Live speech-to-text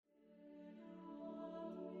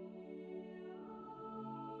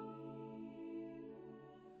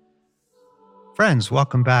Friends,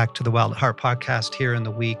 welcome back to the Wild at Heart podcast here in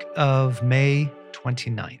the week of May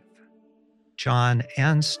 29th. John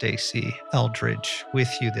and Stasi Eldridge with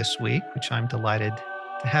you this week, which I'm delighted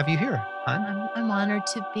to have you here, hon. I'm honored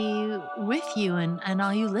to be with you and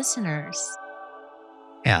all you listeners.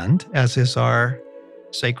 And as is our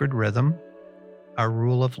sacred rhythm, our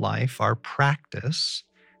rule of life, our practice,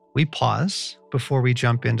 we pause before we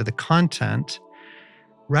jump into the content,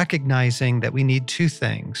 recognizing that we need two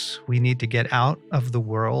things. We need to get out of the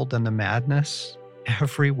world and the madness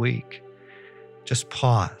every week. Just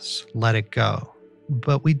pause, let it go.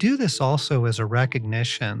 But we do this also as a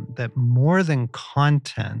recognition that more than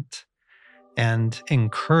content and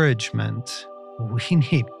encouragement, we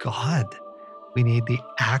need God. We need the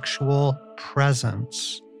actual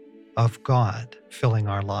presence of God filling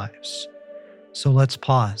our lives. So let's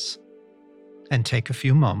pause and take a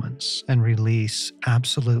few moments and release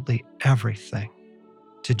absolutely everything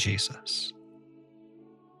to Jesus.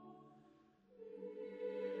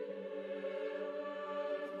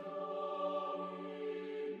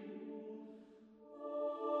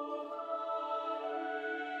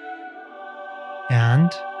 And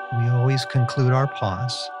we always conclude our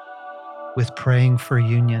pause with praying for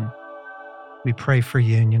union. We pray for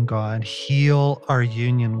union, God. Heal our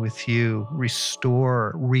union with you.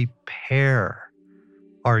 Restore, repair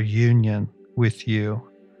our union with you.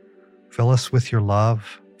 Fill us with your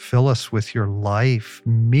love. Fill us with your life.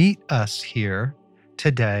 Meet us here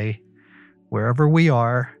today, wherever we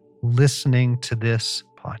are listening to this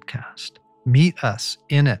podcast. Meet us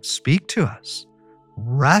in it. Speak to us.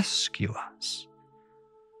 Rescue us.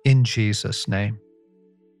 In Jesus' name.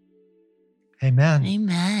 Amen.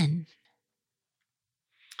 Amen.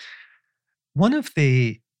 One of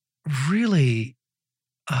the really,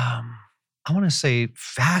 I want to say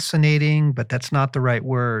fascinating, but that's not the right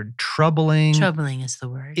word, troubling. Troubling is the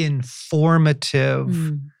word.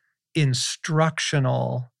 Informative,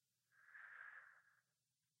 instructional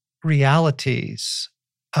realities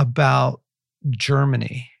about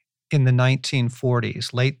Germany in the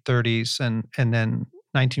 1940s, late 30s, and then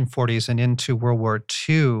 1940s and into World War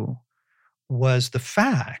II was the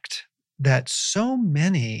fact that so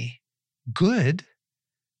many good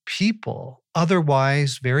people,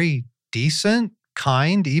 otherwise very decent,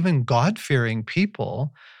 kind, even God-fearing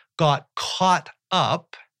people, got caught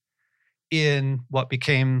up in what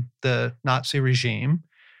became the Nazi regime,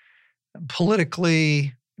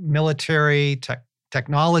 politically, military,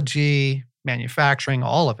 technology, manufacturing,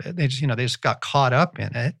 all of it. They just got caught up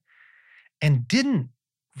in it and didn't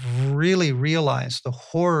really realize the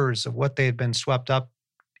horrors of what they had been swept up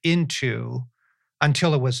into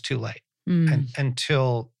until it was too late. And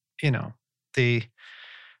until, the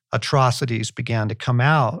atrocities began to come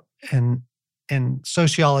out. And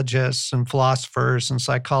sociologists and philosophers and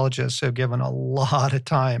psychologists have given a lot of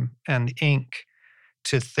time and ink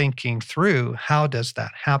to thinking through how does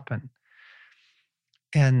that happen.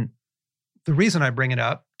 And the reason I bring it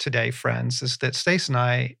up today, friends, is that Stace and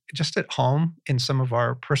I, just at home in some of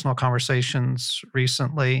our personal conversations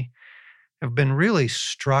recently, have been really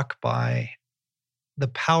struck by the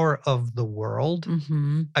power of the world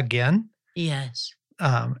again. Yes.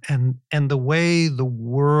 And the way the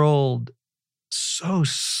world so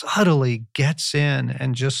subtly gets in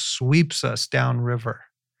and just sweeps us downriver.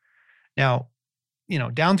 Now,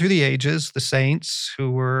 down through the ages, the saints who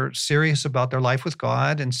were serious about their life with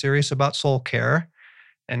God and serious about soul care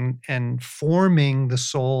and forming the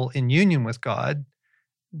soul in union with God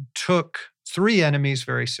took three enemies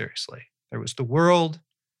very seriously. There was the world,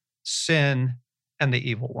 sin, and the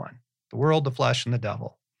evil one. The world, the flesh, and the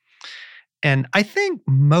devil. And I think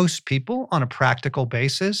most people on a practical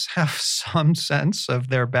basis have some sense of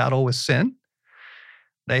their battle with sin.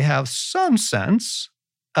 They have some sense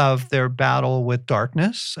of their battle with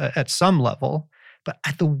darkness at some level, but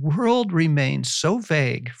the world remains so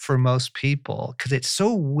vague for most people because it's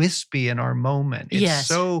so wispy in our moment. It's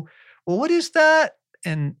so, well, what is that?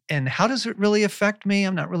 And how does it really affect me?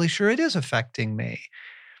 I'm not really sure it is affecting me.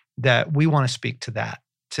 That we want to speak to that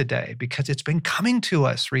today because it's been coming to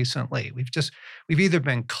us recently. We've either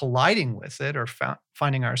been colliding with it or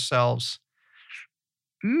finding ourselves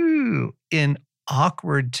in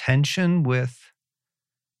awkward tension with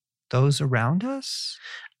those around us.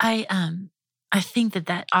 I think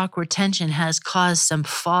that awkward tension has caused some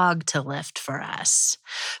fog to lift for us.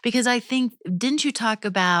 Because I think, didn't you talk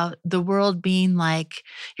about the world being like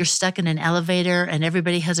you're stuck in an elevator and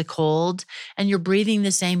everybody has a cold and you're breathing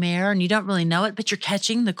the same air and you don't really know it, but you're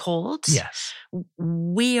catching the cold? Yes.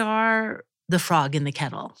 We are the frog in the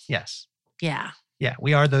kettle. Yes. Yeah. Yeah,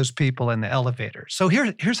 we are those people in the elevator. So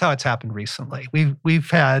here's how it's happened recently.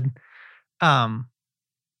 We've had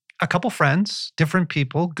a couple friends, different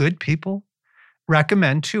people, good people,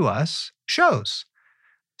 recommend to us shows,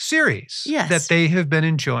 series that Yes. they have been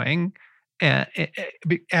enjoying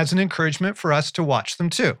as an encouragement for us to watch them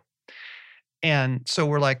too. And so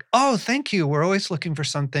we're like, oh, thank you. We're always looking for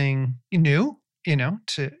something new,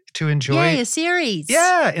 to enjoy. Yay, a series.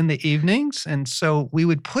 Yeah, in the evenings. And so we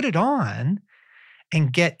would put it on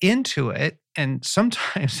and get into it. And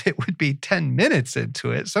sometimes it would be 10 minutes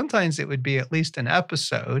into it. Sometimes it would be at least an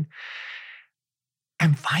episode,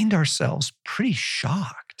 and find ourselves pretty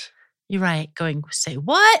shocked. You're right. Going, say,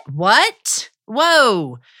 what? What?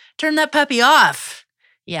 Whoa. Turn that puppy off.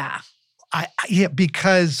 Yeah. Yeah,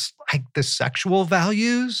 because like the sexual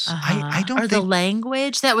values, I don't or think. the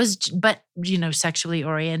language that was, but sexually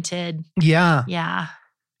oriented. Yeah. Yeah.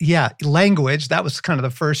 Yeah. Language, that was kind of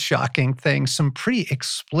the first shocking thing. Some pretty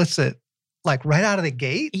explicit, like right out of the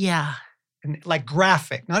gate. Yeah. And like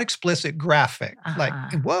graphic, not explicit, graphic.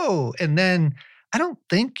 Like, whoa. And then I don't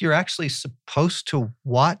think you're actually supposed to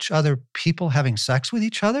watch other people having sex with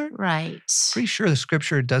each other. Right. Pretty sure the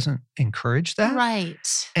scripture doesn't encourage that. Right.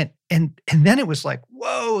 And then it was like,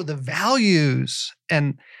 whoa, the values.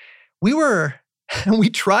 And we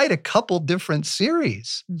tried a couple different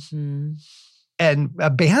series and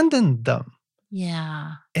abandoned them.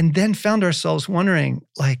 Yeah. And then found ourselves wondering,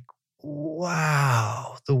 like,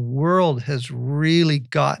 wow, the world has really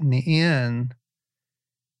gotten in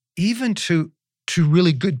even to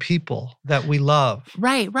really good people that we love.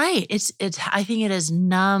 Right. It's I think it has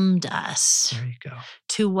numbed us. There you go.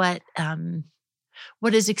 To what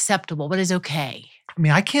is acceptable, what is okay. I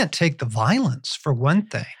mean, I can't take the violence for one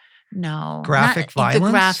thing. No. Graphic violence.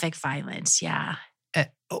 The graphic violence, yeah.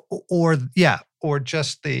 Or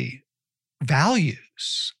just the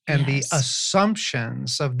values and the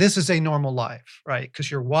assumptions of this is a normal life, right?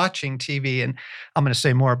 Because you're watching TV, and I'm going to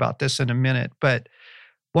say more about this in a minute, but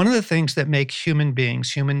one of the things that make human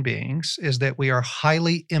beings is that we are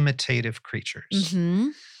highly imitative creatures. Mm-hmm.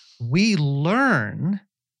 We learn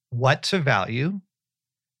what to value,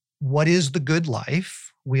 what is the good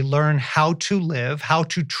life. We learn how to live, how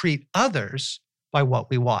to treat others by what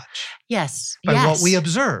we watch. Yes. By what we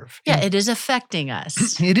observe. Yeah, it is affecting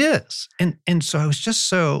us. It is. And so I was just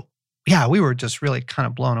we were just really kind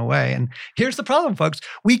of blown away. And here's the problem, folks.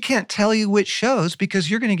 We can't tell you which shows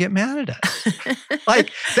because you're going to get mad at us.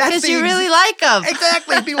 Like, that's because you really like them.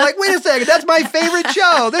 Exactly. Be like, wait a second, that's my favorite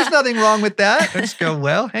show. There's nothing wrong with that. Let's go,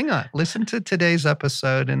 well, hang on. Listen to today's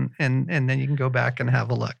episode and then you can go back and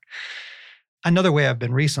have a look. Another way I've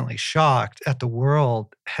been recently shocked at the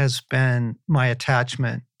world has been my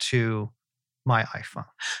attachment to my iPhone.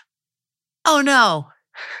 Oh, no.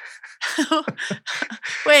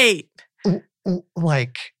 Wait.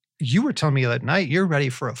 Like, you were telling me that night you're ready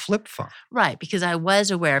for a flip phone. Right, because I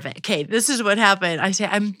was aware of it. Okay, this is what happened. I say,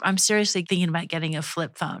 I'm seriously thinking about getting a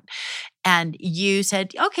flip phone. And you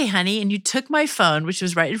said, okay, honey. And you took my phone, which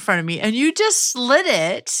was right in front of me, and you just slid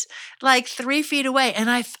it like 3 feet away. And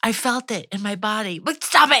I felt it in my body. But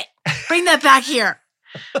stop it. Bring that back here.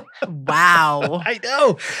 Wow. I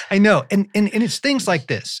know. And it's things like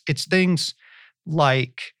this. It's things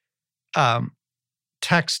like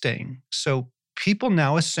texting. So people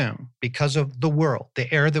now assume, because of the world,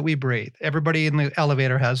 the air that we breathe, everybody in the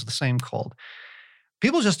elevator has the same cold.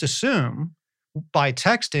 People just assume by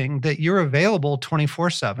texting that you're available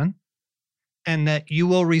 24/7 and that you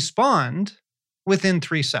will respond within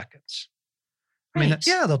 3 seconds. Right. I mean,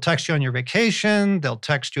 they'll text you on your vacation. They'll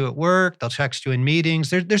text you at work. They'll text you in meetings.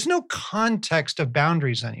 There's no context of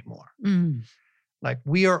boundaries anymore. Like,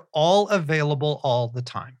 we are all available all the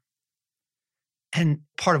time. And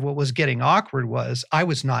part of what was getting awkward was I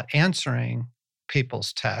was not answering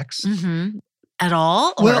people's texts. At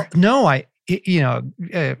all? Or? Well, no, a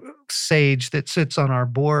sage that sits on our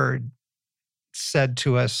board said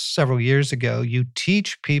to us several years ago, you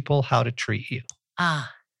teach people how to treat you.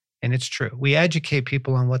 And it's true. We educate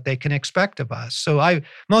people on what they can expect of us. So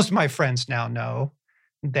most of my friends now know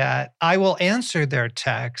that I will answer their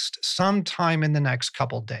text sometime in the next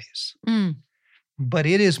couple days. But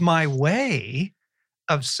it is my way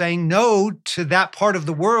of saying no to that part of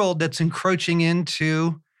the world that's encroaching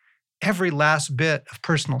into every last bit of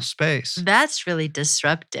personal space. That's really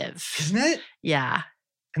disruptive. Isn't it? Yeah.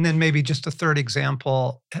 And then maybe just a third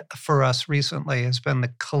example for us recently has been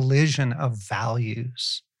the collision of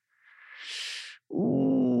values.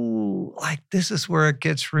 Ooh, like, this is where it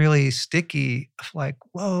gets really sticky. Like,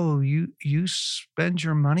 whoa, you spend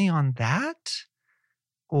your money on that?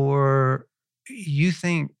 Or you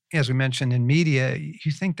think, as we mentioned in media,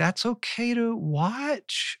 you think that's okay to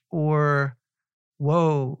watch? Or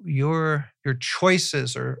whoa, your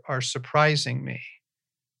choices are surprising me.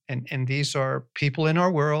 And these are people in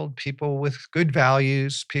our world, people with good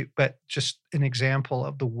values, but just an example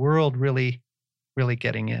of the world really, really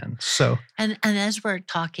getting in. So, And as we're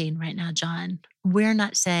talking right now, John, we're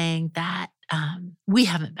not saying that we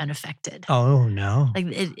haven't been affected. oh no.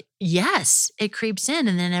 Yes, it creeps in.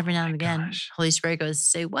 And then every now and again, Gosh. Holy Spirit goes,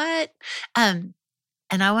 say what?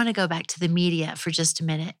 And I want to go back to the media for just a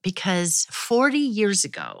minute, because 40 years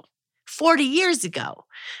ago,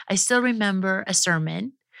 I still remember a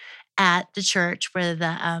sermon at the church where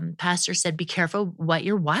the pastor said, be careful what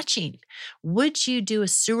you're watching. Would you do a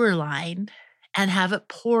sewer line and have it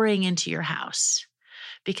pouring into your house?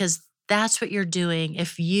 Because that's what you're doing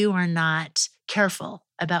if you are not careful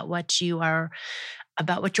about what you're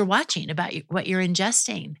watching, about what you're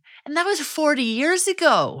ingesting. And that was 40 years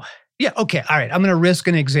ago. Yeah, okay, all right. I'm going to risk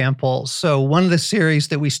an example. So one of the series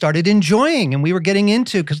that we started enjoying and we were getting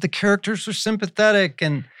into because the characters are sympathetic,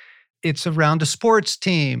 and it's around a sports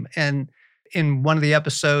team. And in one of the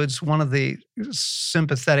episodes, one of the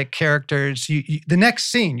sympathetic characters, the next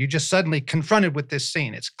scene, you just suddenly confronted with this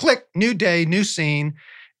scene. It's click, new day, new scene.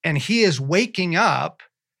 And he is waking up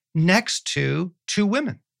next to two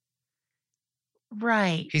women.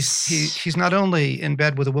 Right. He's not only in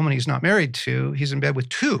bed with a woman he's not married to, he's in bed with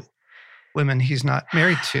two women he's not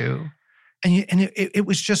married to. And it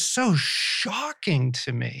was just so shocking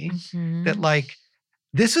to me that, like,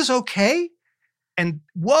 this is okay? And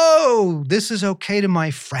whoa, this is okay to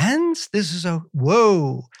my friends? This is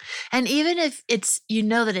whoa. And even if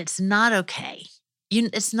that it's not okay,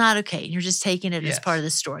 it's not okay. You're just taking it as part of the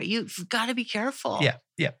story. You've got to be careful.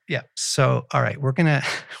 Yeah. So, all right, we're going to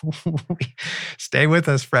stay with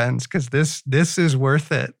us, friends, because this is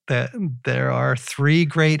worth it. There are three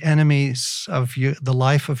great enemies of the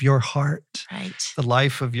life of your heart, right? The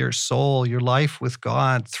life of your soul, your life with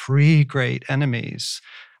God. Three great enemies: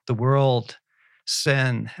 the world,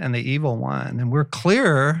 sin, and the evil one. And we're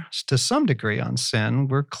clear to some degree on sin.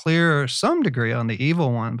 We're clear some degree on the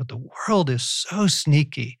evil one, but the world is so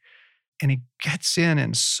sneaky, and it gets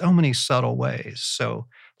in so many subtle ways. So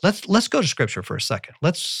let's go to Scripture for a second.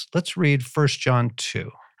 Let's read 1 John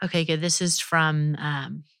 2. Okay, good. This is from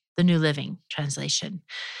the New Living Translation.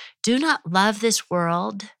 Do not love this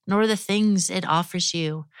world, nor the things it offers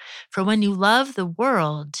you. For when you love the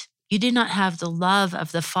world, you do not have the love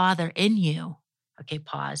of the Father in you. Okay,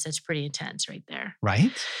 pause. That's pretty intense right there.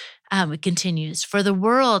 Right? It continues. For the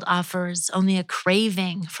world offers only a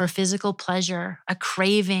craving for physical pleasure, a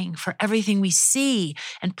craving for everything we see,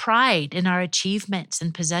 and pride in our achievements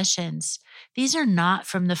and possessions. These are not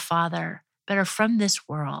from the Father, but are from this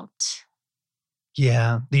world.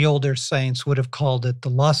 Yeah, the older saints would have called it the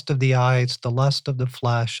lust of the eyes, the lust of the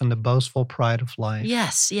flesh, and the boastful pride of life.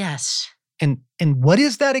 Yes. And what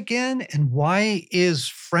is that again? And why is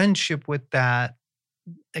friendship with that?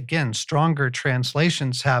 Again, stronger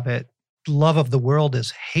translations have it, love of the world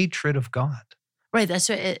is hatred of God. Right, that's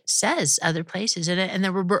what it says other places. And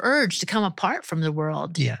then we're urged to come apart from the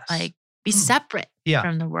world. Yes. Like, be separate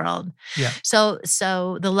from the world. Yeah. So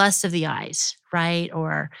the lust of the eyes, right?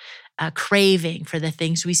 Or a craving for the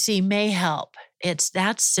things we see may help.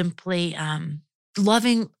 That's simply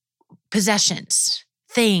loving possessions,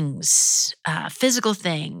 things, physical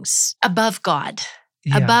things above God.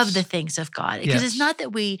 Yes. Above the things of God. Because Yes. it's not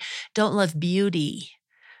that we don't love beauty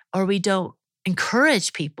or we don't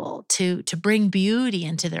encourage people to bring beauty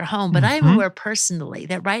into their home. But I'm aware personally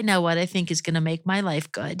that right now what I think is going to make my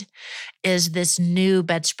life good is this new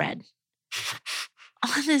bedspread.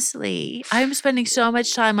 Honestly, I'm spending so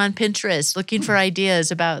much time on Pinterest looking for ideas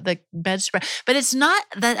about the bedspread. But it's not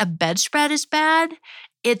that a bedspread is bad.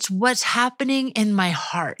 It's what's happening in my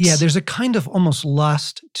heart. Yeah, there's a kind of almost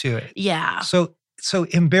lust to it. Yeah. So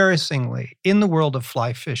embarrassingly, in the world of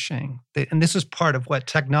fly fishing, and this is part of what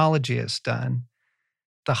technology has done,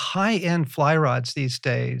 the high-end fly rods these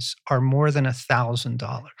days are more than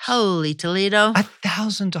 $1,000. Holy Toledo.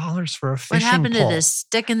 $1,000 for a fishing What happened pole. to this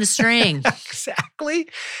stick in the string? Exactly.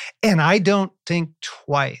 And I don't think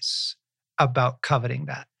twice about coveting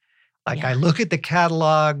that. Like, I look at the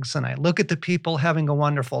catalogs and I look at the people having a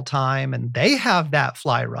wonderful time, and they have that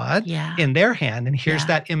fly rod in their hand. And here's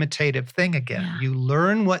that imitative thing again. Yeah. You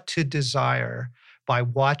learn what to desire by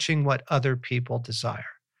watching what other people desire.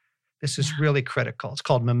 This is really critical. It's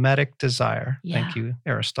called mimetic desire. Yeah. Thank you,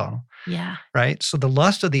 Aristotle. Yeah. Right? So the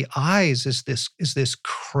lust of the eyes is this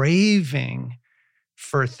craving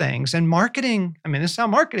for things. And marketing, I mean, this is how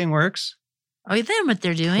marketing works. Oh, you know what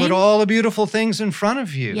they're doing. Put all the beautiful things in front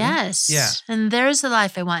of you. Yes. Yeah. And there's the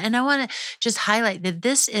life I want. And I want to just highlight that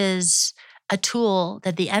this is a tool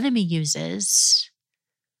that the enemy uses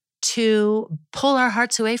to pull our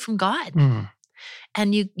hearts away from God. Mm.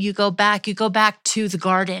 And you go back to the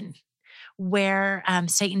garden where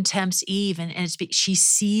Satan tempts Eve, and she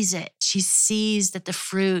sees it. She sees that the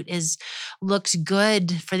fruit looks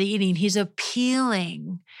good for the eating. He's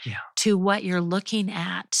appealing to what you're looking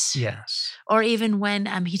at. Yes. Or even when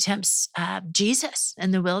he tempts Jesus in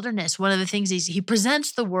the wilderness, one of the things he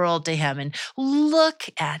presents the world to him and look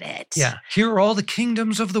at it. Yeah. Here are all the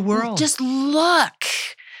kingdoms of the world. Just look.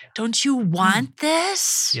 Don't you want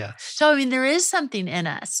this? Yes. So, I mean, there is something in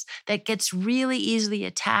us that gets really easily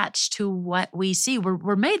attached to what we see.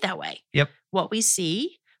 We're made that way. Yep. What we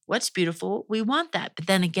see, what's beautiful, we want that. But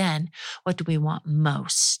then again, what do we want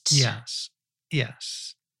most? Yes.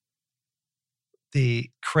 Yes. The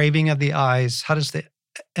craving of the eyes. How does the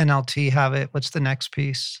NLT have it? What's the next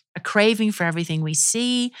piece? A craving for everything we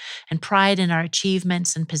see and pride in our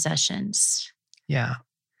achievements and possessions. Yeah.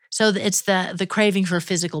 So it's the craving for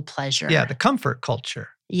physical pleasure. Yeah, the comfort culture.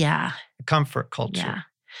 Yeah. The comfort culture. Yeah.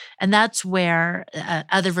 And that's where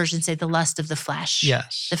other versions say the lust of the flesh.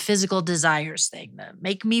 Yes. The physical desires thing.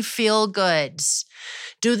 Make me feel good.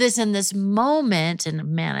 Do this in this moment. And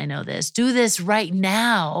man, I know this. Do this right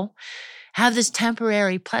now. Have this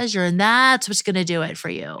temporary pleasure. And that's what's going to do it for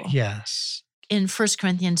you. Yes. In 1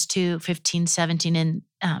 Corinthians 2, 15, 17, and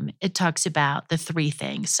it talks about the three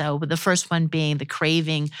things. So the first one being the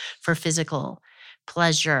craving for physical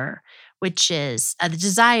pleasure, which is the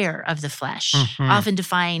desire of the flesh, often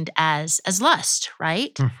defined as lust,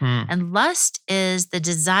 right? And lust is the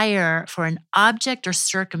desire for an object or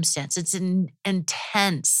circumstance. It's an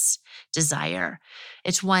intense desire.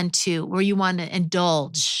 It's one where you want to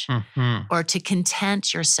indulge or to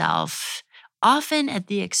content yourself, often at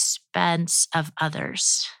the expense of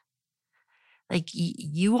others. Like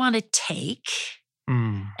you want to take,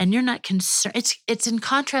 and you're not concerned. It's in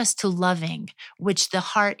contrast to loving, which the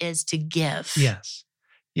heart is to give. Yes.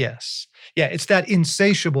 Yes. Yeah, it's that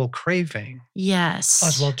insatiable craving. Yes.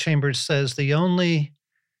 Oswald Chambers says the only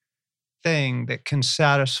thing that can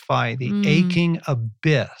satisfy the aching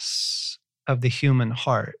abyss of the human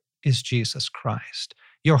heart is Jesus Christ.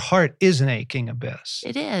 Your heart is an aching abyss.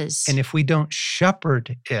 It is. And if we don't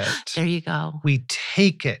shepherd it, there you go. We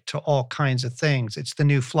take it to all kinds of things. It's the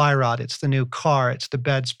new fly rod, it's the new car, it's the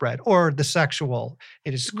bedspread, or the sexual.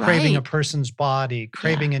 It is craving a person's body,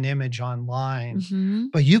 craving an image online.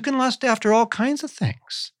 But you can lust after all kinds of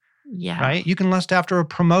things. Yeah. Right? You can lust after a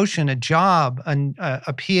promotion, a job,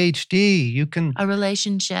 a PhD. You can... a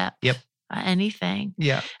relationship. Yep. Anything.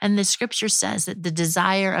 Yeah. And the scripture says that the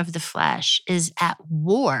desire of the flesh is at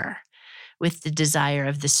war with the desire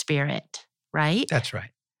of the spirit, right? That's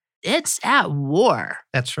right. It's at war.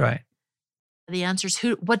 That's right. The answer is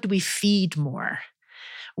what do we feed more?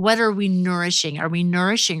 What are we nourishing? Are we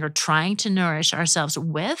nourishing or trying to nourish ourselves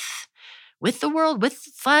with the world, with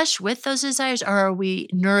flesh, with those desires? Or are we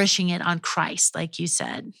nourishing it on Christ, like you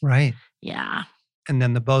said? Right. Yeah. And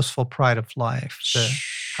then the boastful pride of life.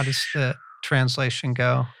 How does the translation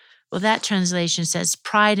go? Well, that translation says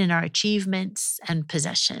pride in our achievements and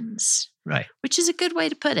possessions. Right. Which is a good way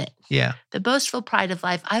to put it. Yeah. The boastful pride of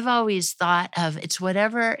life. I've always thought of it's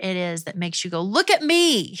whatever it is that makes you go, look at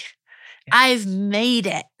me. Yeah. I've made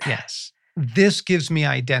it. Yes. This gives me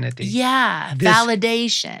identity. Yeah.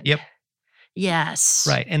 Validation. Yep. Yes.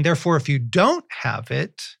 Right. And therefore, if you don't have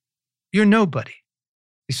it, you're nobody.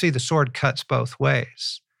 You see, the sword cuts both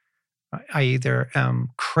ways. I either am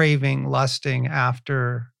craving, lusting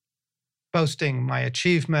after, boasting my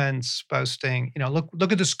achievements, boasting,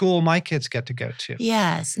 look at the school my kids get to go to.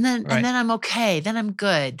 Yes. And then I'm okay. Then I'm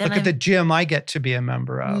good. Then look at the gym I get to be a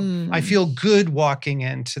member of. I feel good walking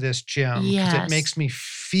into this gym because it makes me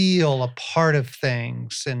feel a part of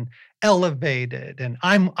things and elevated. And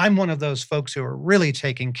I'm one of those folks who are really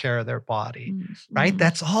taking care of their body, right?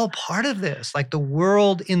 That's all part of this, like the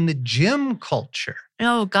world in the gym culture.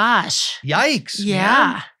 Oh, gosh. Yikes.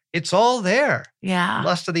 Yeah. Man. It's all there. Yeah. The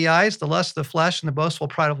lust of the eyes, the lust of the flesh, and the boastful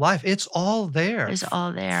pride of life. It's all there. It's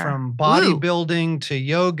all there. From bodybuilding to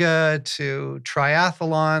yoga to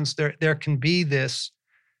triathlons, there can be this,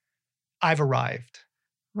 I've arrived.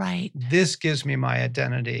 Right. This gives me my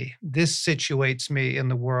identity. This situates me in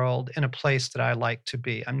the world in a place that I like to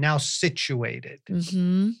be. I'm now situated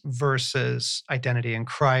versus identity in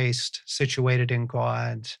Christ, situated in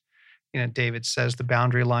God. David says, the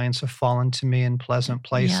boundary lines have fallen to me in pleasant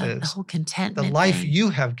places. Yeah, the whole contentment. The life you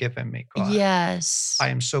have given me, God. Yes. I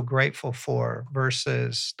am so grateful for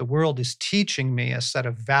versus the world is teaching me a set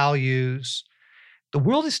of values. The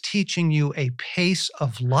world is teaching you a pace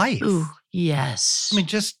of life. Ooh, yes. I mean,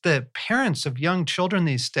 just the parents of young children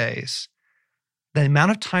these days, the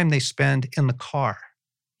amount of time they spend in the car.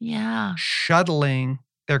 Yeah. shuttling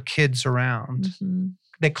their kids around. Mm-hmm.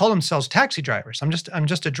 They call themselves taxi drivers. I'm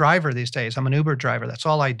just a driver these days. I'm an Uber driver. That's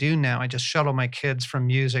all I do now. I just shuttle my kids from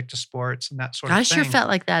music to sports and that sort of I thing. sure felt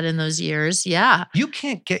like that in those years. Yeah. You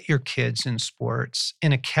can't get your kids in sports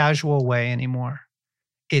in a casual way anymore.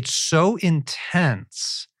 It's so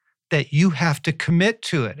intense that you have to commit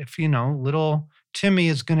to it. If, little Timmy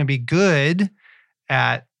is going to be good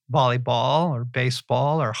at volleyball or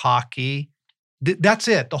baseball or hockey, that's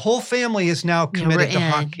it. The whole family is now committed to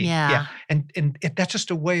hockey. Yeah. And that's just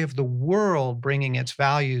a way of the world bringing its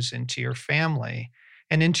values into your family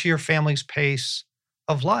and into your family's pace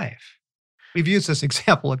of life. We've used this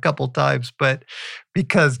example a couple times, but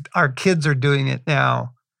because our kids are doing it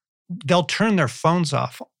now, they'll turn their phones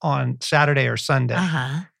off on Saturday or Sunday.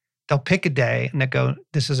 Uh-huh. They'll pick a day and they go,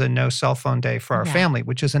 this is a no cell phone day for our Yeah. family,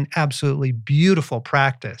 which is an absolutely beautiful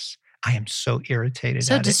practice. I am so irritated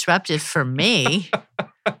So at disruptive for me.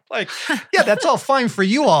 Like, yeah, that's all fine for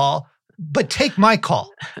you all, but take my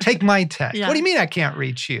call, take my text. Yeah. What do you mean I can't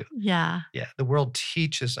reach you? Yeah. Yeah, the world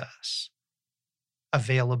teaches us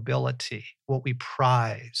availability, what we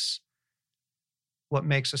prize, what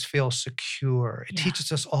makes us feel secure. It Yeah.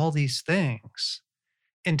 teaches us all these things.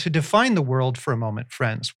 And to define the world for a moment,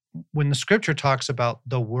 friends, when the scripture talks about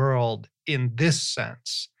the world in this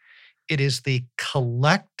sense, it is the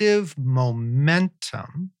collective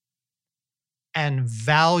momentum and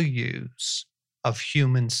values of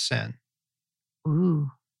human sin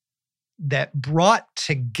Ooh. that brought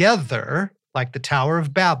together, like the Tower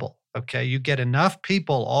of Babel, okay, you get enough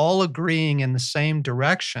people all agreeing in the same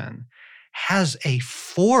direction, has a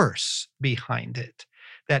force behind it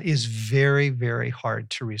that is very, very hard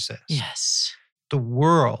to resist. Yes. The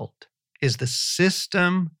world is the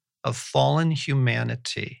system of fallen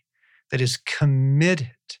humanity that is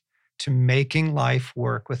committed to making life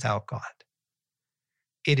work without God.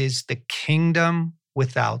 It is the kingdom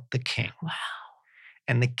without the king. Wow.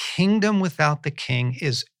 And the kingdom without the king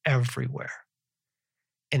is everywhere.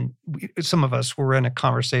 And some of us were in a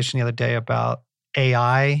conversation the other day about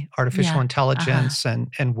AI, artificial Yeah. intelligence,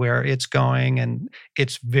 and where it's going. And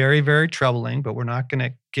it's very, very troubling, but we're not going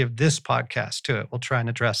to give this podcast to it. We'll try and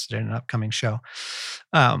address it in an upcoming show.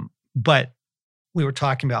 But we were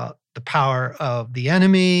talking about the power of the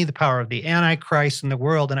enemy, the power of the Antichrist in the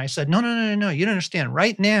world. And I said, no, you don't understand.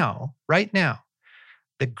 Right now,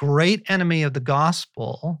 the great enemy of the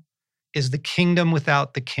gospel is the kingdom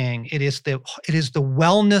without the king. It is the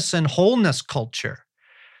wellness and wholeness culture.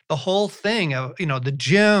 The whole thing of, the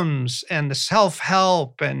gyms and the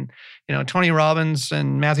self-help and, Tony Robbins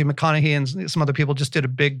and Matthew McConaughey and some other people just did a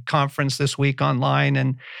big conference this week online.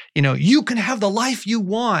 And, you can have the life you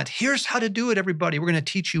want. Here's how to do it, everybody. We're going to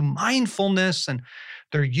teach you mindfulness. And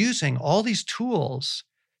they're using all these tools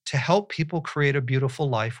to help people create a beautiful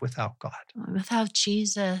life without God. Without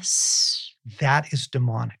Jesus. That is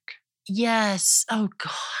demonic. Yes. Oh,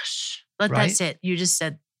 gosh. But Right? that's it. You just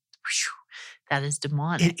said, whew, that is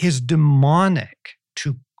demonic. It is demonic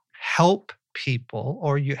to help people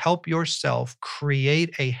or you help yourself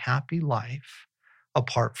create a happy life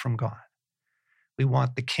apart from God. We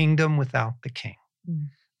want the kingdom without the king,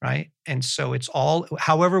 right? And so it's all,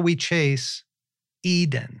 however we chase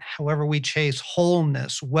Eden, however we chase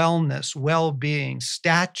wholeness, wellness, well-being,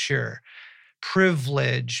 stature,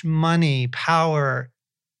 privilege, money, power,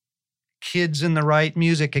 kids in the right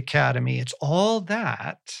music academy, it's all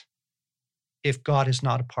that if God is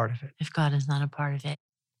not a part of it. If God is not a part of it.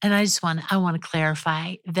 And I want to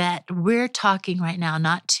clarify that we're talking right now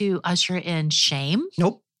not to usher in shame.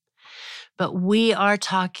 Nope. But we are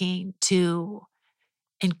talking to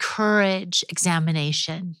encourage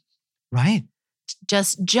examination. Right.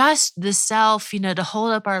 Just the self, to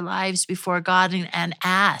hold up our lives before God and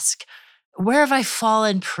ask, where have I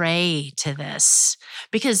fallen prey to this?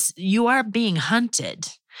 Because you are being hunted.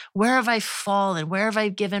 Where have I fallen? Where have I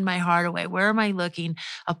given my heart away? Where am I looking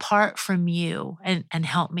apart from you? And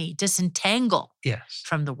help me disentangle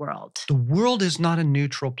from the world. The world is not a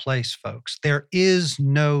neutral place, folks. There is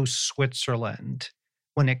no Switzerland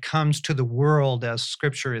when it comes to the world as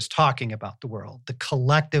Scripture is talking about the world, the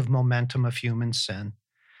collective momentum of human sin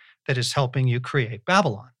that is helping you create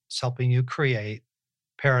Babylon. It's helping you create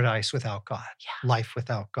paradise without God, life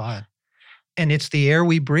without God. And it's the air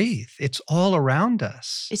we breathe. It's all around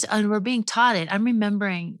us. And we're being taught it. I'm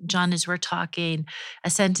remembering, John, as we're talking, a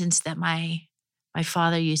sentence that my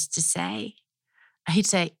father used to say. He'd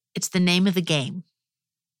say, it's the name of the game.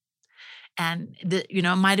 And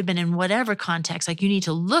it might have been in whatever context, like you need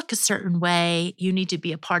to look a certain way. You need to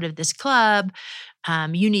be a part of this club.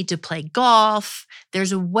 You need to play golf.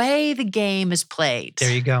 There's a way the game is played.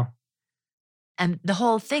 There you go. And the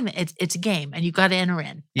whole thing, it's a game, and you got to enter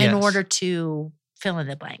in Yes. order to fill in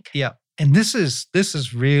the blank. Yeah. And this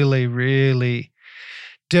is really, really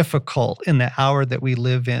difficult in the hour that we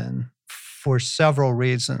live in for several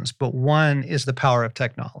reasons. But one is the power of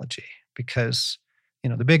technology, because,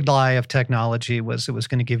 the big lie of technology was it was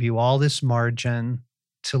going to give you all this margin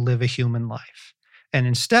to live a human life. And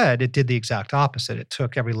instead, it did the exact opposite. It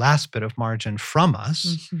took every last bit of margin from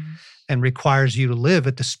us and requires you to live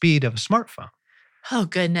at the speed of a smartphone. Oh,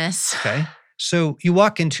 goodness. Okay. So you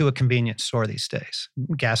walk into a convenience store these days,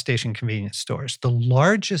 gas station convenience stores. The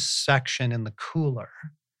largest section in the cooler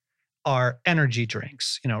are energy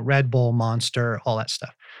drinks, Red Bull, Monster, all that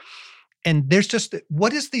stuff. And there's just,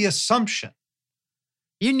 what is the assumption?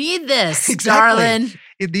 You need this, Exactly. darling.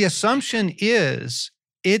 The assumption is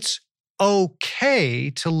it's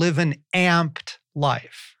okay to live an amped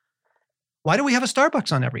life. Why do we have a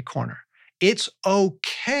Starbucks on every corner? It's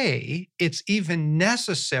okay. It's even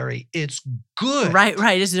necessary. It's good. Right.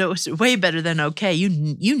 It's way better than okay. You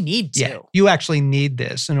need to. Yeah, you actually need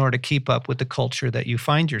this in order to keep up with the culture that you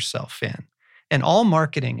find yourself in. And all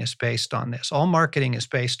marketing is based on this. All marketing is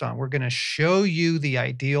based on, we're going to show you the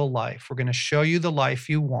ideal life. We're going to show you the life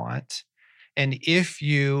you want. And if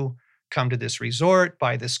you come to this resort,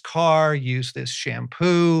 buy this car, use this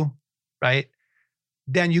shampoo, right?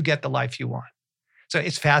 Then you get the life you want. So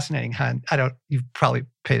it's fascinating, hon. You've probably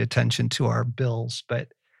paid attention to our bills,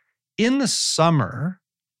 but in the summer,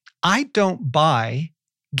 I don't buy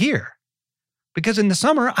gear because in the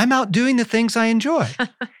summer, I'm out doing the things I enjoy.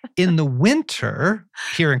 In the winter,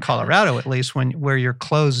 here in Colorado at least, where you're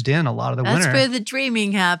closed in a lot of the winter. That's where the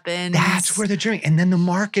dreaming happens. That's where the dreaming. And then the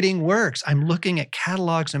marketing works. I'm looking at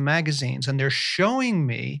catalogs and magazines, and they're showing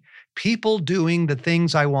me people doing the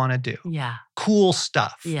things I want to do. Yeah. Cool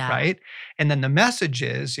stuff, Yeah. right? And then the message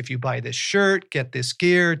is, if you buy this shirt, get this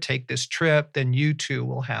gear, take this trip, then you too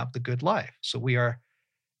will have the good life. So we are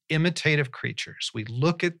imitative creatures. We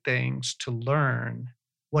look at things to learn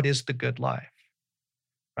what is the good life,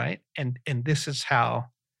 right? And this is how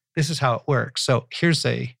it works. So here's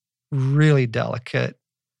a really delicate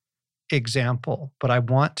example, but I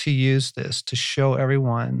want to use this to show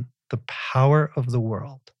everyone the power of the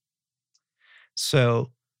world.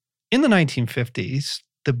 So in the 1950s,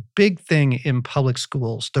 the big thing in public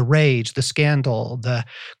schools, the rage, the scandal, the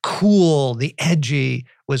cool, the edgy,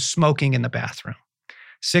 was smoking in the bathroom.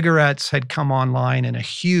 Cigarettes had come online in a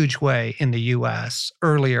huge way in the US,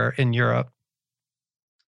 earlier in Europe.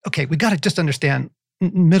 Okay, we got to just understand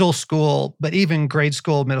middle school, but even grade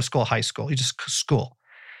school, middle school, high school, you just school.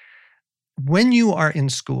 When you are in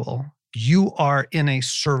school, you are in a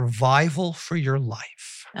survival for your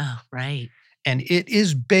life. Oh, right. And it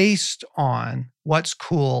is based on what's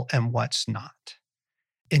cool and what's not.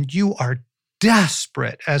 And you are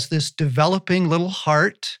desperate as this developing little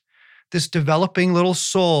heart, this developing little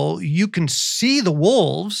soul. You can see the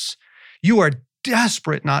wolves. You are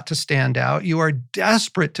desperate not to stand out. You are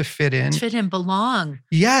desperate to fit in. Fit in, belong.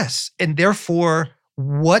 Yes. And therefore,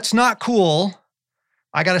 what's not cool,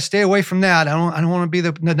 I got to stay away from that. I don't want to be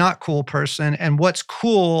the not cool person. And what's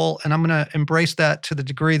cool, and I'm going to embrace that to the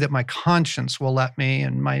degree that my conscience will let me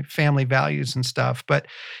and my family values and stuff. But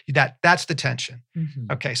that's the tension.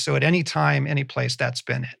 Mm-hmm. Okay, so at any time, any place, that's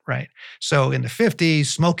been it, right? So in the 50s,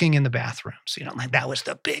 smoking in the bathrooms, like that was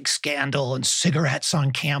the big scandal, and cigarettes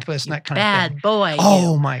on campus and that kind of thing. Bad boy.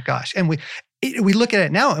 Oh my gosh. And we look at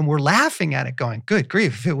it now and we're laughing at it going, good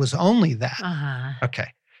grief, if it was only that. Uh-huh. Okay,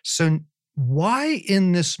 so why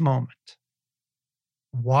in this moment,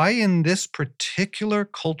 why in this particular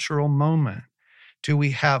cultural moment do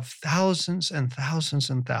we have thousands and thousands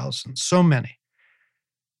and thousands, so many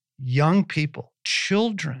young people,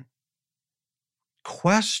 children,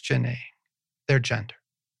 questioning their gender?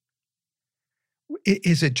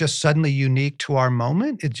 Is it just suddenly unique to our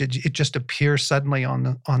moment? It just appears suddenly on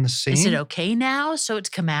the scene? Is it okay now? So it's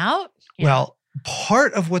come out? Yeah. Well,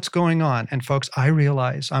 part of what's going on, and folks, I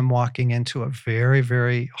realize I'm walking into a very,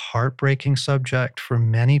 very heartbreaking subject for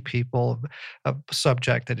many people, a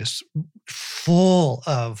subject that is full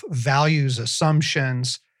of values,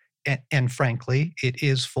 assumptions, and frankly, it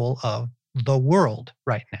is full of the world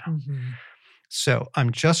right now. Mm-hmm. So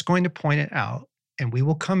I'm just going to point it out, and we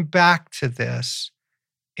will come back to this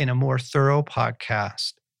in a more thorough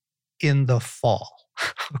podcast in the fall.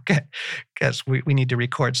 Okay, because we need to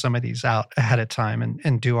record some of these out ahead of time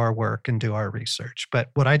and do our work and do our research. But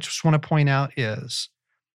what I just want to point out is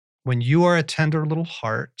when you are a tender little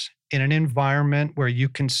heart in an environment where you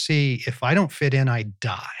can see, if I don't fit in, I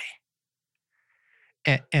die.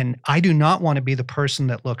 And I do not want to be the person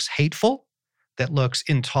that looks hateful, that looks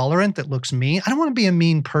intolerant, that looks mean. I don't want to be a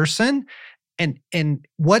mean person. And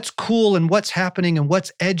what's cool and what's happening and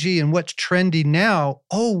what's edgy and what's trendy now,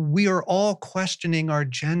 oh, we are all questioning our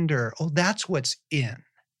gender. Oh, that's what's in.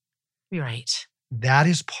 Right. That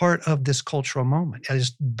is part of this cultural moment. That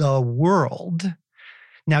is the world.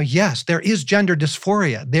 Now, yes, there is gender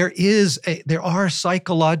dysphoria. There are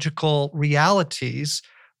psychological realities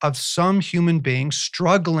of some human beings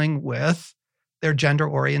struggling with their gender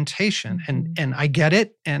orientation. And I get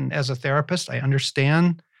it. And as a therapist, I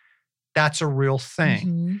understand that's a real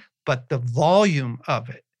thing. But the volume of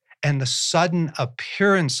it and the sudden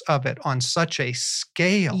appearance of it on such a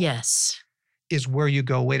scale is where you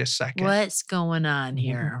go, wait a second. What's going on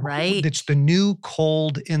here, right? It's the new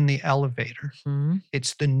cold in the elevator.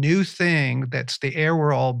 It's the new thing that's the air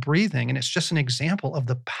we're all breathing. And it's just an example of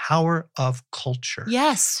the power of culture.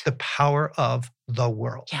 Yes. The power of the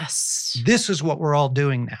world. Yes. This is what we're all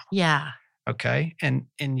doing now. Yeah. Okay. And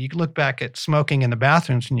you look back at smoking in the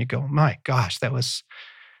bathrooms and you go, my gosh, that was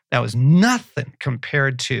nothing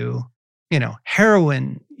compared to,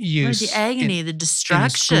 heroin use. The agony, the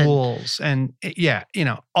destruction. In schools. And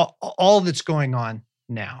all that's going on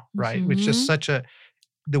now, right? Which is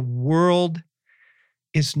the world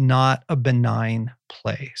is not a benign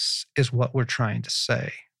place, is what we're trying to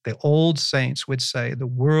say. The old saints would say the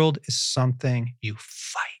world is something you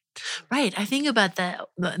fight. Right. I think about that.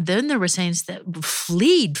 Then there were saints that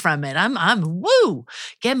fleed from it.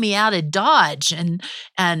 Get me out of Dodge and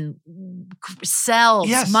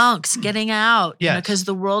cells, monks getting out because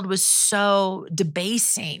the world was so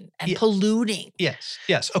debasing and polluting. Yes.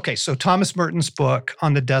 Okay. So Thomas Merton's book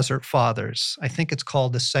on the Desert Fathers, I think it's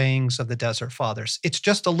called The Sayings of the Desert Fathers. It's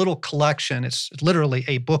just a little collection. It's literally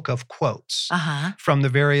a book of quotes from the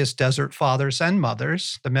various desert fathers and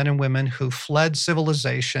mothers, the men and women who fled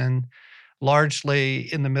civilization,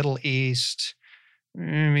 largely in the Middle East. I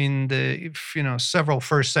mean, several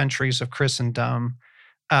first centuries of Christendom,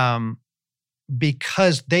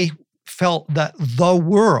 because they felt that the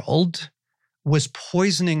world was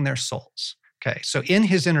poisoning their souls. Okay, so in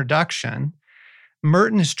his introduction,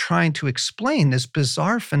 Merton is trying to explain this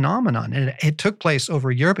bizarre phenomenon. And it took place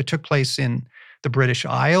over Europe. It took place in the British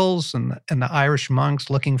Isles, and the Irish monks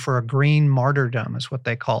looking for a green martyrdom is what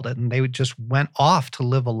they called it. And they just went off to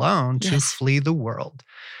live alone to flee the world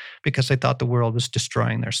because they thought the world was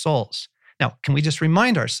destroying their souls. Now, can we just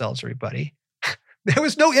remind ourselves, everybody, there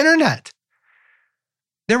was no internet.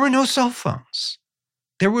 There were no cell phones.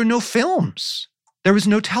 There were no films. There was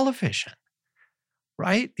no television,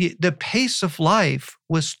 right? The pace of life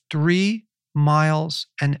was 3 miles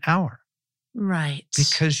an hour. Right.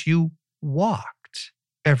 Because you walked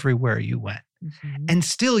everywhere you went. And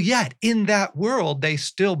still yet, in that world, they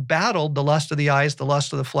still battled the lust of the eyes, the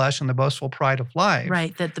lust of the flesh, and the boastful pride of life.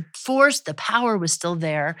 Right, that the force, the power was still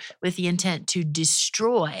there with the intent to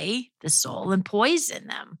destroy the soul and poison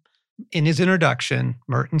them. In his introduction,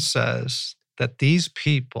 Merton says that these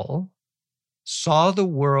people saw the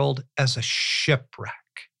world as a shipwreck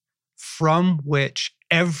from which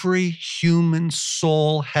every human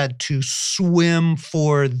soul had to swim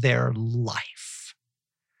for their life.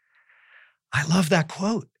 I love that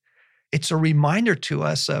quote. It's a reminder to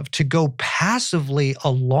us to go passively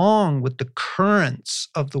along with the currents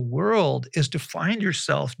of the world is to find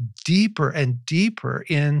yourself deeper and deeper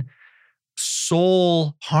in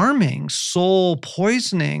soul harming, soul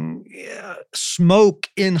poisoning, smoke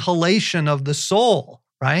inhalation of the soul,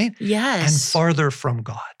 right? Yes. And farther from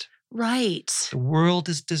God. Right. The world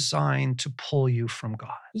is designed to pull you from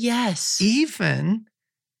God. Yes. Even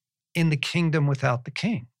in the kingdom without the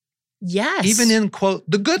king. Yes. Even in, quote,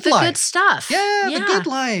 the good life. The good stuff. Yeah, the good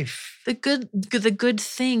life. The good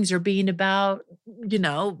things are being about,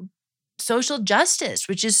 social justice,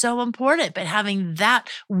 which is so important, but having that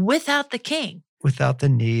without the king. Without the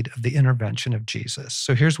need of the intervention of Jesus.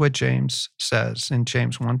 So here's what James says in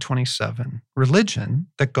James 1:27. Religion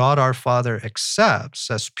that God our Father accepts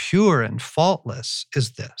as pure and faultless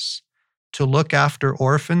is this: to look after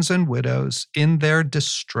orphans and widows in their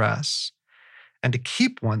distress and to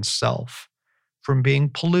keep oneself from being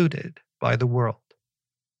polluted by the world.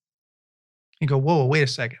 You go, whoa, wait a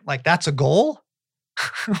second. Like, that's a goal?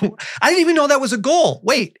 I didn't even know that was a goal.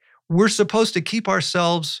 Wait, we're supposed to keep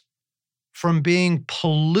ourselves from being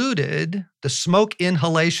polluted, the smoke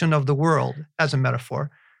inhalation of the world, as a metaphor.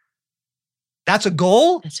 That's a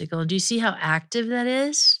goal? That's a goal. Do you see how active that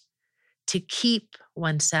is? To keep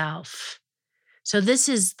oneself. So this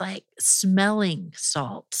is like smelling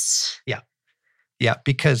salts. Yeah,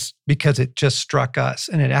 because it just struck us.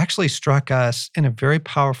 And it actually struck us in a very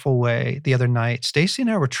powerful way the other night. Stacey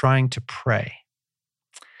and I were trying to pray.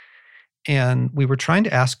 And we were trying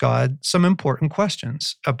to ask God some important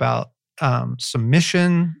questions about some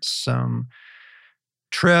mission, some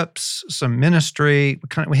trips, some ministry.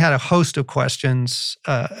 We had a host of questions,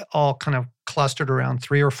 all kind of clustered around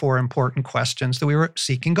 3 or 4 important questions that we were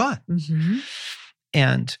seeking God. Mm-hmm.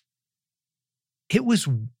 And it was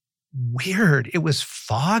weird. It was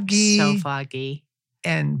foggy. So foggy.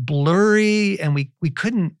 And blurry. And we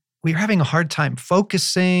were having a hard time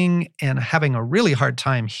focusing and having a really hard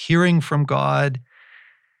time hearing from God.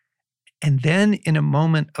 And then in a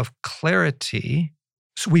moment of clarity,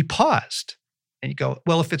 so we paused. And you go,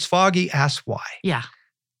 well, if it's foggy, ask why. Yeah.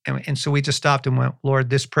 And so we just stopped and went, Lord,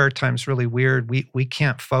 this prayer time's really weird. We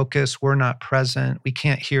can't focus. We're not present. We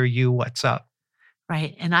can't hear you. What's up?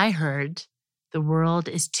 Right. And I heard the world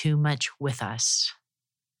is too much with us.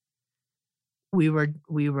 We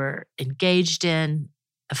were engaged in,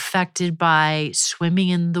 affected by, swimming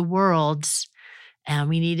in the world, and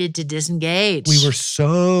we needed to disengage. We were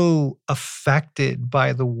so affected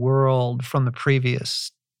by the world from the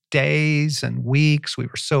previous days and weeks. We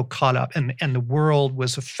were so caught up, and the world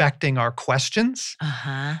was affecting our questions.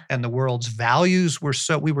 And the world's values were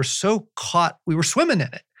we were so caught, we were swimming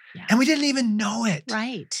in it. Yeah. And we didn't even know it.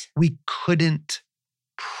 Right. We couldn't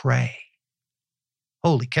pray.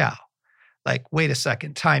 Holy cow. Like, wait a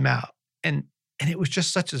second, time out. And it was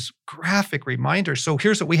just such a graphic reminder. So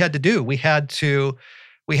here's what we had to do. We had to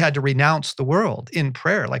renounce the world in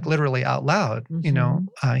prayer, like literally out loud.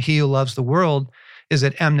 Mm-hmm. He who loves the world is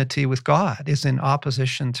at enmity with God, is in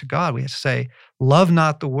opposition to God. We have to say, love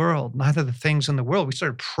not the world, neither the things in the world. We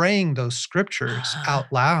started praying those scriptures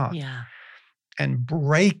out loud. Yeah. And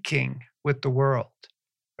breaking with the world,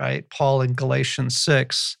 right? Paul in Galatians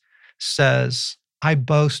 6 says, I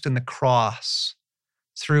boast in the cross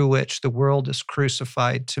through which the world is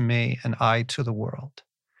crucified to me and I to the world.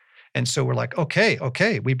 And so we're like,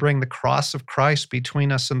 okay, we bring the cross of Christ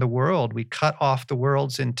between us and the world. We cut off the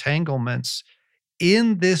world's entanglements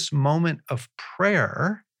in this moment of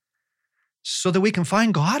prayer so that we can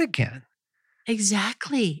find God again.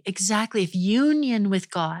 Exactly. If union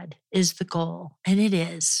with God is the goal, and it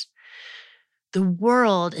is, the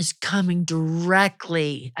world is coming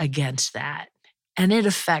directly against that. And it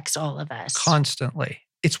affects all of us. Constantly.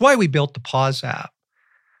 It's why we built the Pause app,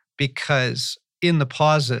 because in the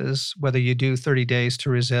pauses, whether you do 30 days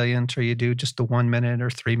to resilient or you do just the 1 minute or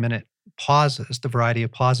 3 minute pauses, the variety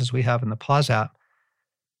of pauses we have in the Pause app,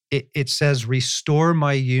 it says, restore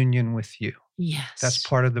my union with you. Yes. That's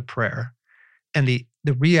part of the prayer. And the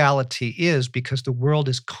reality is, because the world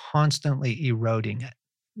is constantly eroding it.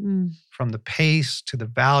 From the pace to the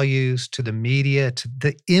values to the media to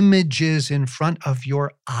the images in front of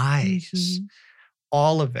your eyes. Mm-hmm.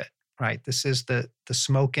 All of it, right? This is the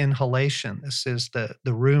smoke inhalation. This is the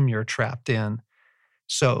room you're trapped in.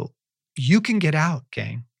 So you can get out,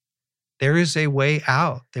 gang. There is a way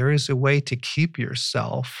out. There is a way to keep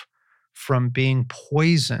yourself from being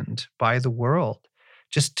poisoned by the world.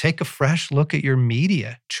 Just take a fresh look at your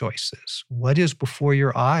media choices. What is before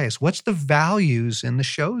your eyes? What's the values in the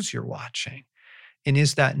shows you're watching? And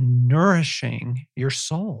is that nourishing your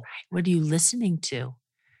soul? What are you listening to?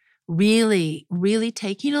 Really, really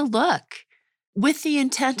taking a look with the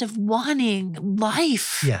intent of wanting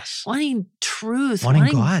life. Yes. Wanting truth.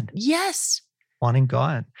 Wanting God. Yes. Wanting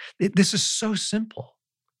God. This is so simple.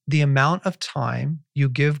 The amount of time you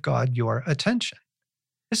give God your attention.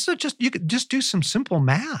 It's not just, you could just do some simple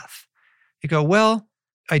math. You go, well,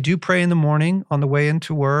 I do pray in the morning on the way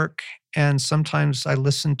into work. And sometimes I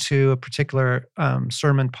listen to a particular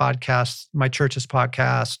sermon podcast, my church's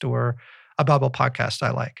podcast, or a Bible podcast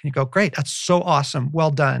I like. And you go, great, that's so awesome.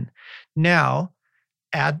 Well done. Now,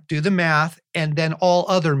 do the math and then all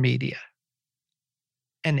other media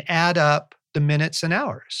and add up the minutes and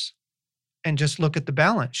hours and just look at the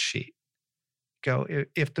balance sheet. Go,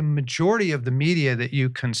 if the majority of the media that you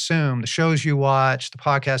consume, the shows you watch, the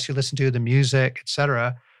podcasts you listen to, the music, et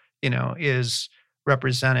cetera, is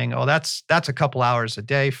representing, that's a couple hours a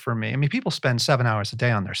day for me. I mean, people spend 7 hours a day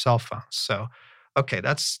on their cell phones. So, okay,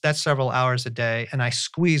 that's several hours a day. And I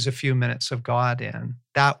squeeze a few minutes of God in.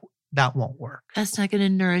 That won't work. That's not going to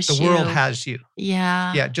nourish you. The world has you.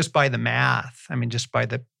 Yeah. Yeah, just by the math. I mean, just by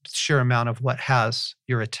the sheer amount of what has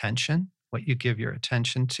your attention, what you give your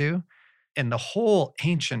attention to. And the whole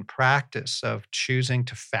ancient practice of choosing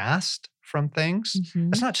to fast from things,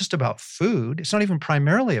 it's not just about food. It's not even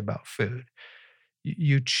primarily about food.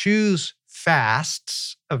 You choose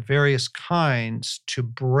fasts of various kinds to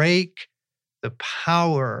break the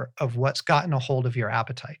power of what's gotten a hold of your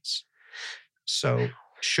appetites. So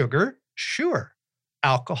sugar, sure.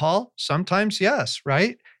 Alcohol, sometimes yes,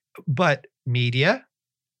 right? But media,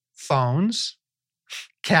 phones,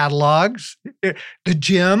 catalogs, the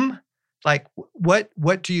gym, Like,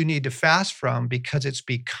 what do you need to fast from? Because it's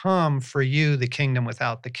become for you the kingdom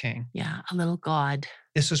without the king. Yeah, a little God.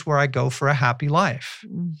 This is where I go for a happy life.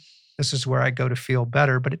 Mm. This is where I go to feel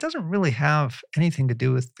better, but it doesn't really have anything to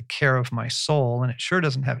do with the care of my soul. And it sure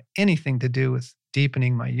doesn't have anything to do with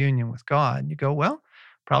deepening my union with God. You go, well,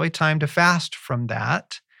 probably time to fast from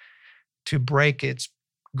that to break its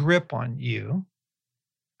grip on you.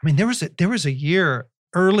 I mean, there was a year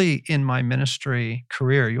early in my ministry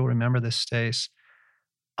career, you'll remember this, Stace,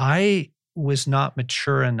 I was not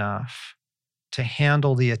mature enough to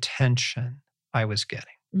handle the attention I was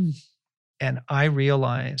getting. Mm. And I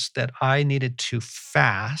realized that I needed to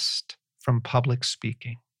fast from public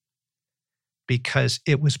speaking because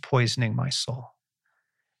it was poisoning my soul.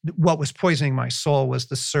 What was poisoning my soul was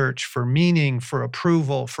the search for meaning, for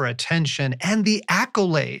approval, for attention, and the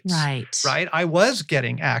accolades. Right? I was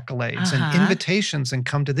getting accolades and invitations and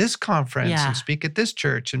come to this conference and speak at this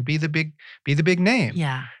church and be the big name.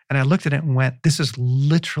 Yeah. And I looked at it and went, this is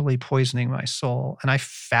literally poisoning my soul. And I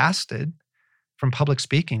fasted from public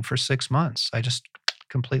speaking for 6 months. I just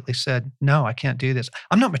completely said, no, I can't do this.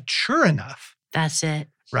 I'm not mature enough. That's it.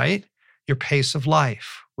 Right? Your pace of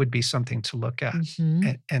life would be something to look at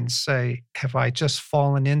and say, have I just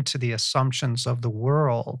fallen into the assumptions of the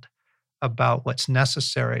world about what's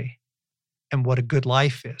necessary and what a good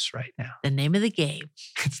life is right now? The name of the game.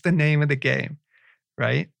 It's the name of the game,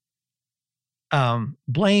 right?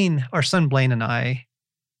 Blaine, our son Blaine and I,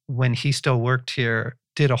 when he still worked here,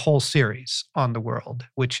 did a whole series on the world,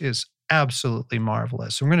 which is absolutely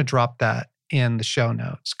marvelous. We're going to drop that in the show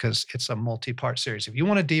notes because it's a multi-part series. If you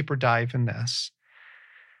want a deeper dive in this,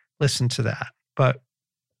 listen to that. But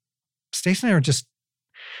Stacey and I were just,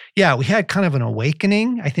 we had kind of an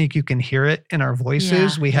awakening. I think you can hear it in our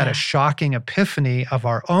voices. We had a shocking epiphany of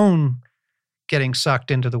our own getting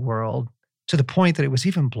sucked into the world to the point that it was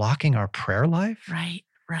even blocking our prayer life. Right.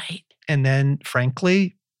 And then,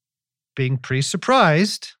 frankly, being pretty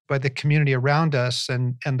surprised by the community around us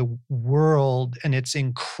and the world and its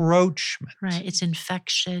encroachment. Right, its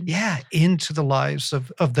infection. Yeah, into the lives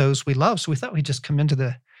of those we love. So we thought we'd just come into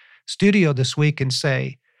the studio this week and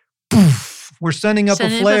say, poof, we're sending up a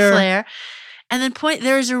flare. And then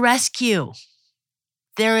there is a rescue.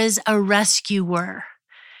 There is a rescuer.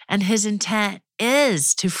 And his intent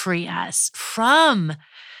is to free us from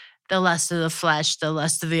the lust of the flesh, the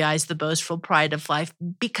lust of the eyes, the boastful pride of life,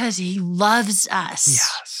 because he loves us.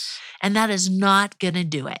 Yes. And that is not going to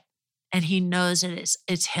do it. And he knows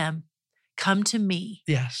it's him. Come to me.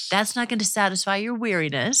 Yes. That's not going to satisfy your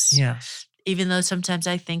weariness. Yes. Even though sometimes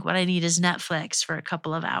I think what I need is Netflix for a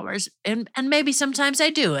couple of hours. And maybe sometimes I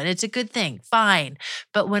do, and it's a good thing. Fine.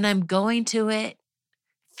 But when I'm going to it,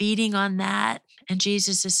 feeding on that, and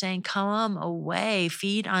Jesus is saying, come away,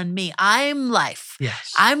 feed on me. I'm life.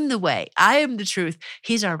 Yes. I'm the way. I am the truth.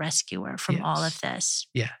 He's our rescuer from all of this.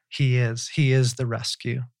 Yeah, he is. He is the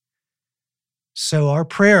rescue. So our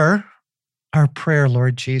prayer,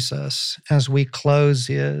 Lord Jesus, as we close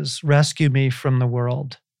is, rescue me from the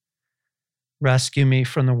world. Rescue me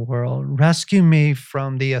from the world. Rescue me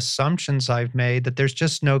from the assumptions I've made that there's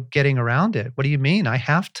just no getting around it. What do you mean? I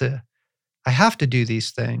have to do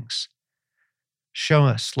these things. Show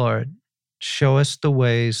us, Lord. Show us the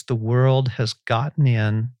ways the world has gotten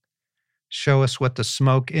in. Show us what the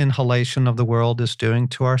smoke inhalation of the world is doing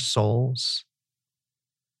to our souls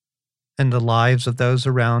and the lives of those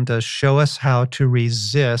around us. Show us how to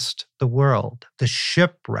resist the world, the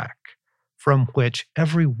shipwreck from which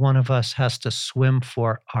every one of us has to swim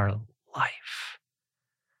for our life.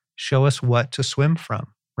 Show us what to swim from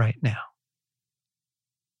right now.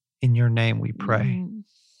 In your name we pray.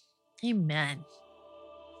 Amen.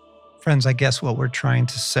 Friends, I guess what we're trying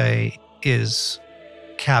to say is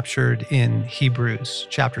captured in Hebrews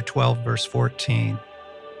chapter 12, verse 14.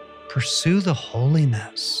 Pursue the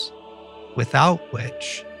holiness without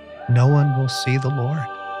which no one will see the Lord.